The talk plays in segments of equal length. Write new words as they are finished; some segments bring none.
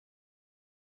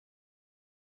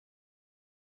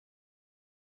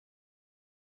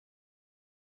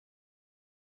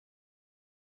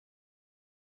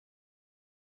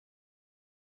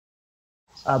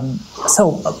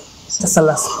Just a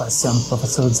last question,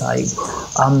 Professor Zeig.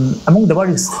 Among the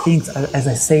various things, as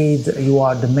I said, you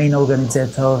are the main organizer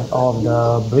of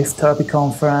the Brief Therapy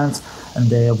Conference and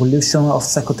the evolution of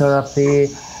psychotherapy.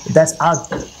 That are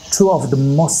two of the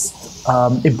most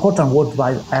important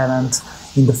worldwide events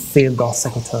in the field of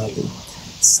psychotherapy.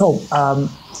 So,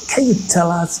 can you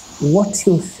tell us what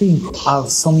you think are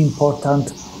some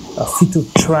important future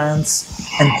trends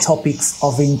and topics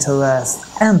of interest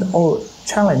and or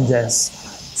challenges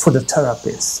for the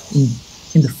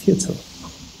therapists in the future?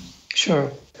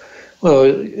 Sure. Well,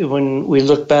 when we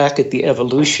look back at the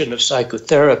evolution of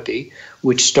psychotherapy,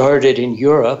 which started in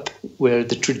Europe, where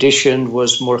the tradition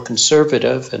was more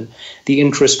conservative and the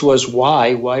interest was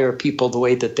why are people the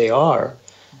way that they are?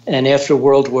 And after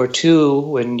World War II,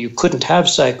 when you couldn't have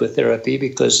psychotherapy,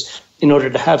 because in order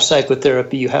to have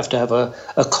psychotherapy, you have to have a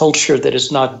culture that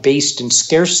is not based in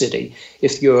scarcity.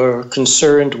 If you're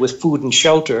concerned with food and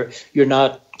shelter, you're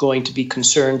not going to be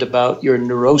concerned about your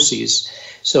neuroses.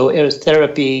 So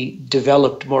therapy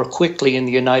developed more quickly in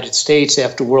the United States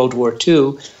after World War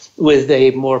II with a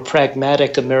more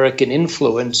pragmatic American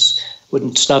influence.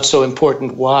 It's not so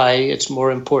important why, it's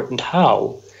more important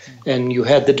how. And you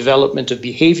had the development of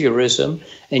behaviorism,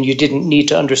 and you didn't need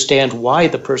to understand why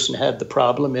the person had the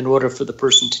problem in order for the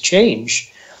person to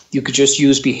change. You could just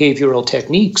use behavioral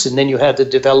techniques, and then you had the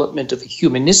development of a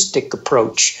humanistic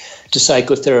approach to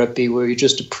psychotherapy where you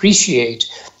just appreciate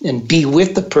and be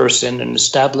with the person and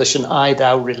establish an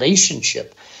I-thou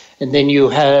relationship. And then you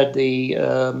had the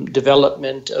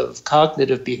development of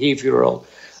cognitive behavioral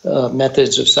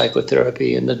methods of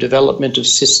psychotherapy and the development of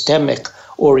systemic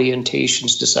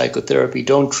orientations to psychotherapy.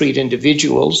 Don't treat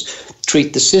individuals,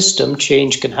 treat the system.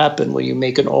 Change can happen when you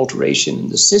make an alteration in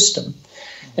the system.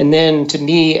 And then, to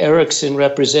me, Erickson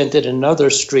represented another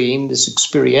stream, this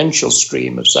experiential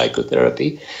stream of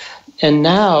psychotherapy. And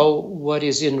now what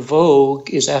is in vogue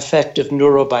is affective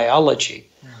neurobiology.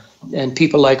 And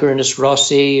people like Ernest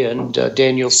Rossi and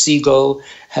Daniel Siegel,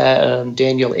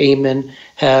 Daniel Amen,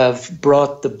 have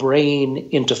brought the brain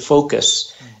into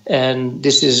focus. And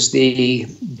this is the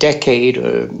decade,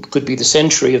 or could be the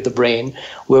century of the brain,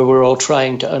 where we're all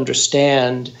trying to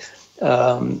understand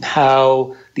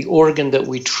how the organ that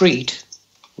we treat,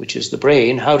 which is the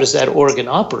brain, how does that organ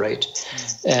operate?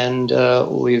 And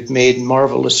we've made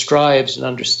marvelous strides in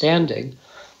understanding.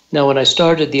 Now, when I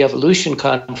started the Evolution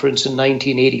Conference in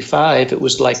 1985, it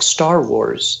was like Star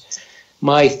Wars.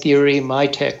 My theory, my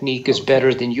technique is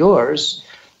better than yours.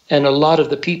 And a lot of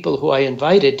the people who I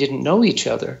invited didn't know each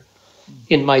other.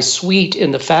 In my suite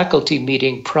in the faculty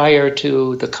meeting prior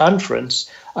to the conference,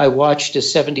 I watched a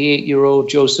 78-year-old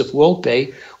Joseph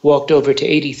Wolpe walked over to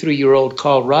 83-year-old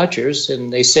Carl Rogers,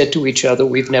 and they said to each other,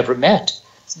 "We've never met."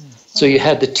 So you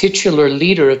had the titular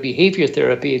leader of behavior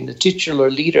therapy and the titular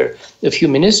leader of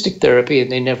humanistic therapy, and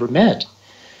they never met.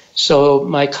 So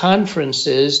my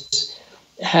conferences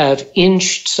have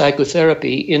inched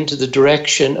psychotherapy into the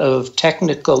direction of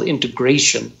technical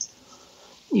integration.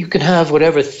 You can have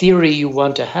whatever theory you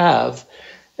want to have,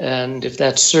 and if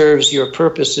that serves your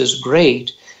purposes,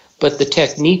 great. But the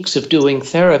techniques of doing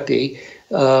therapy,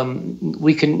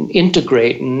 we can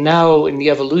integrate. And now in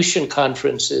the evolution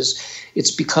conferences,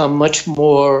 it's become much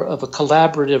more of a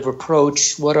collaborative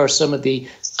approach. What are some of the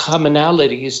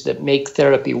commonalities that make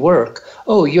therapy work?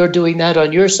 Oh, you're doing that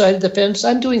on your side of the fence.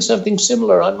 I'm doing something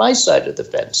similar on my side of the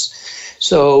fence.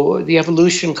 So the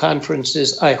evolution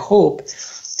conferences, I hope,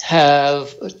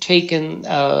 have taken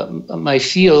my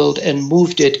field and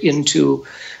moved it into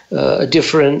a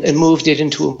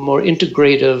more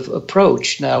integrative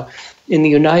approach. Now, in the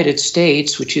United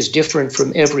States, which is different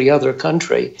from every other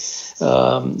country,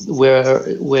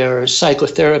 where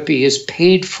psychotherapy is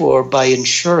paid for by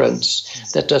insurance,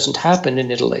 that doesn't happen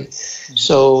in Italy.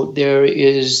 So there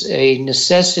is a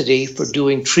necessity for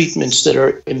doing treatments that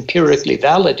are empirically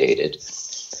validated,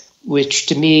 which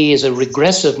to me is a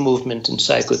regressive movement in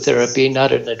psychotherapy,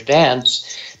 not an advance,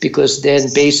 because then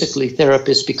basically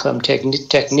therapists become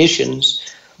technicians.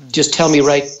 Just tell me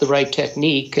the right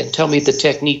technique and tell me the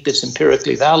technique that's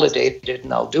empirically validated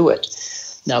and I'll do it.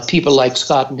 Now, people like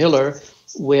Scott Miller,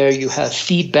 where you have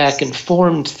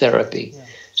feedback-informed therapy. Yeah.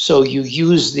 So you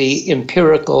use the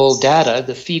empirical data,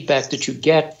 the feedback that you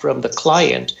get from the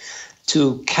client,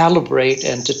 to calibrate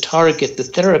and to target the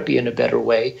therapy in a better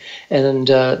way. And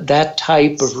that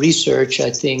type of research,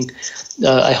 I think,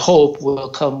 I hope, will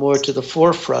come more to the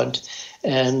forefront.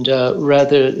 And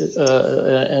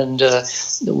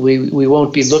we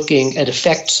won't be looking at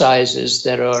effect sizes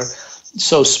that are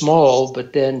so small,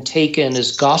 but then taken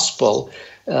as gospel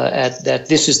that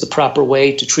this is the proper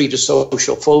way to treat a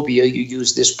social phobia. You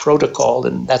use this protocol,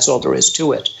 and that's all there is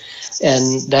to it.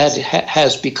 And that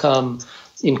has become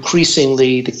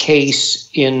increasingly the case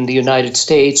in the United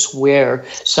States, where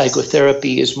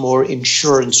psychotherapy is more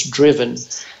insurance-driven.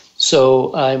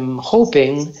 So I'm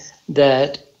hoping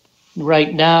that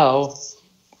right now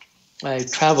I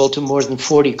travel to more than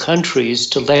 40 countries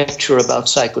to lecture about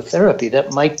psychotherapy.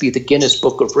 That might be the Guinness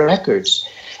Book of Records.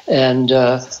 And,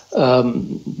 that's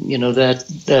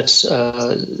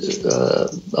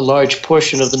a large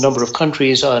portion of the number of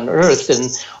countries on Earth, and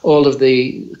all of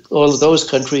those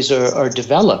countries are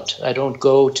developed. I don't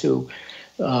go to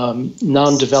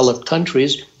non-developed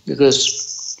countries because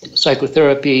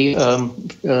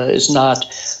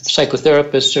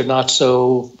psychotherapists are not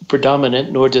so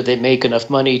predominant, nor do they make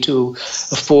enough money to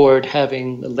afford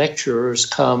having lecturers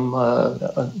come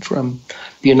from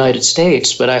the United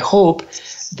States. But I hope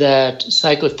that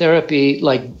psychotherapy,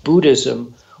 like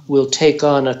Buddhism, will take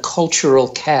on a cultural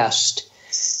cast.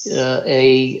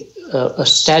 A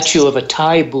statue of a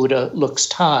Thai Buddha looks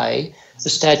Thai, a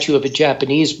statue of a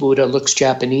Japanese Buddha looks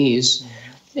Japanese,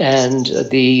 and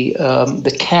the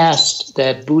cast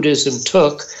that Buddhism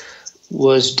took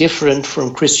was different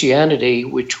from Christianity,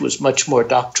 which was much more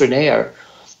doctrinaire.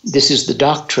 This is the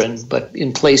doctrine, but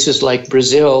in places like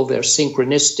Brazil, they're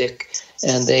synchronistic,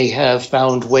 and they have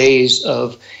found ways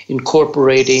of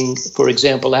incorporating, for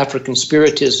example, African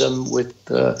Spiritism with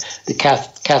the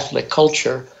Catholic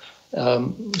culture.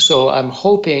 So I'm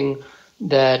hoping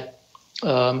that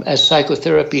as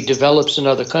psychotherapy develops in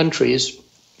other countries,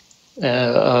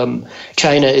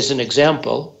 China is an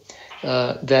example,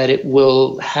 that it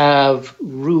will have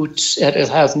roots, it'll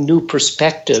have new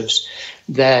perspectives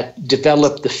that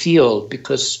develop the field,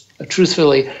 because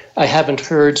truthfully, I haven't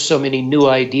heard so many new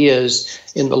ideas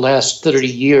in the last 30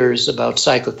 years about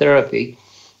psychotherapy.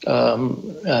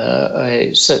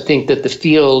 I think that the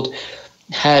field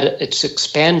had its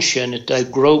expansion.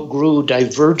 It grew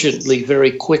divergently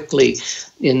very quickly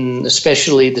in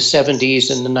especially the 70s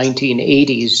and the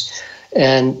 1980s.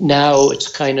 And now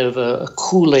it's kind of a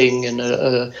cooling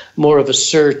and more of a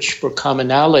search for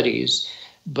commonalities.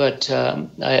 But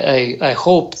I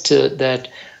hope that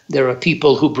there are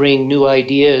people who bring new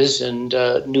ideas and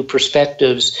new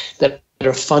perspectives that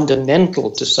are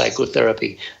fundamental to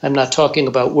psychotherapy. I'm not talking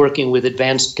about working with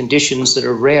advanced conditions that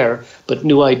are rare, but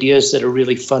new ideas that are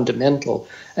really fundamental.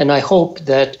 And I hope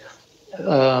that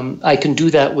I can do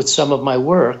that with some of my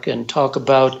work and talk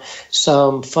about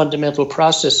some fundamental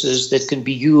processes that can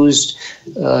be used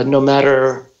no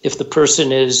matter if the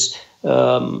person is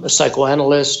a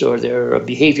psychoanalyst or they're a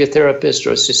behavior therapist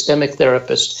or a systemic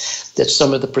therapist, that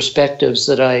some of the perspectives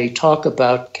that I talk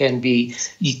about can be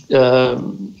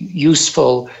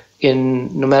useful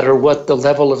in no matter what the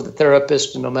level of the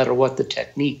therapist and no matter what the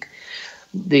technique.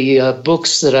 The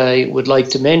books that I would like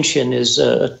to mention is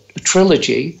a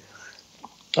trilogy.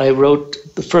 I wrote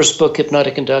the first book,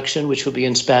 Hypnotic Induction, which will be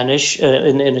in Spanish,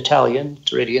 in Italian.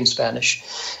 It's already in Spanish.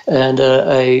 And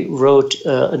I wrote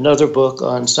another book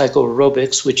on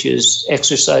psychoaerobics, which is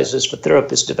exercises for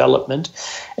therapist development.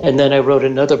 And then I wrote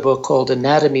another book called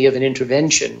Anatomy of an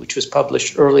Intervention, which was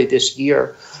published early this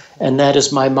year. And that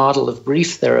is my model of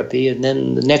brief therapy. And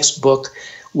then the next book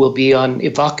will be on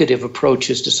evocative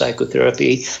approaches to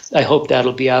psychotherapy. I hope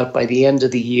that'll be out by the end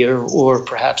of the year or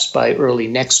perhaps by early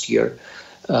next year.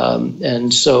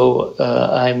 And so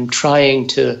I'm trying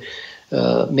to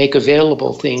make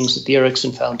available things at the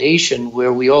Erickson Foundation,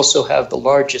 where we also have the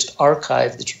largest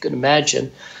archive that you can imagine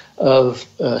of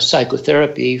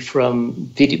psychotherapy, from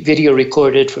video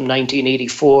recorded from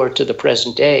 1984 to the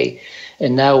present day.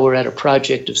 And now we're at a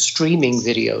project of streaming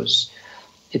videos.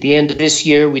 At the end of this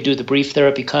year, we do the Brief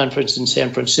Therapy Conference in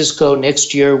San Francisco.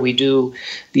 Next year, we do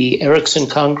the Erickson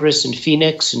Congress in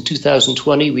Phoenix. In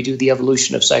 2020, we do the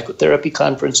Evolution of Psychotherapy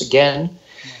Conference again.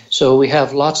 So we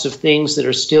have lots of things that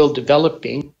are still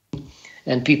developing,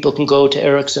 and people can go to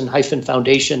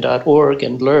erickson-foundation.org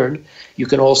and learn. You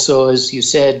can also, as you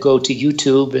said, go to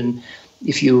YouTube, and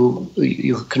if you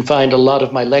can find a lot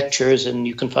of my lectures, and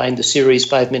you can find the series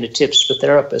 5-Minute Tips for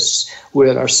Therapists. We're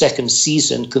in our second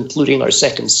season, concluding our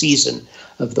second season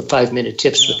of the 5-Minute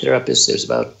Tips for Therapists. There's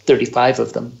about 35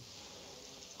 of them.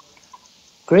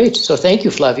 Great. So thank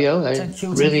you, Flavio. I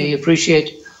really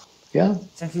appreciate. Yeah.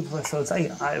 Thank you, Professor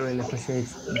Zeig. I really appreciate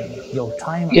your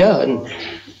time. Yeah, and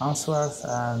answers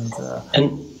and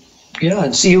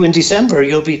see you in December.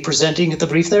 You'll be presenting at the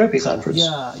Brief Therapy Conference.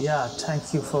 Yeah.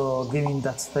 Thank you for giving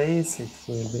that space. It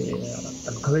will be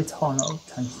a great honor.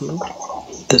 Thank you.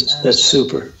 That's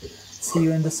super. See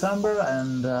you in December,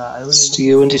 and I really see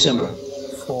you in December.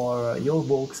 for your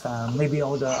books and maybe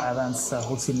other events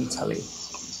also in Italy.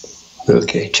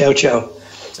 Okay. Ciao, ciao.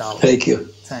 Ciao. Thank you.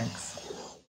 Thanks.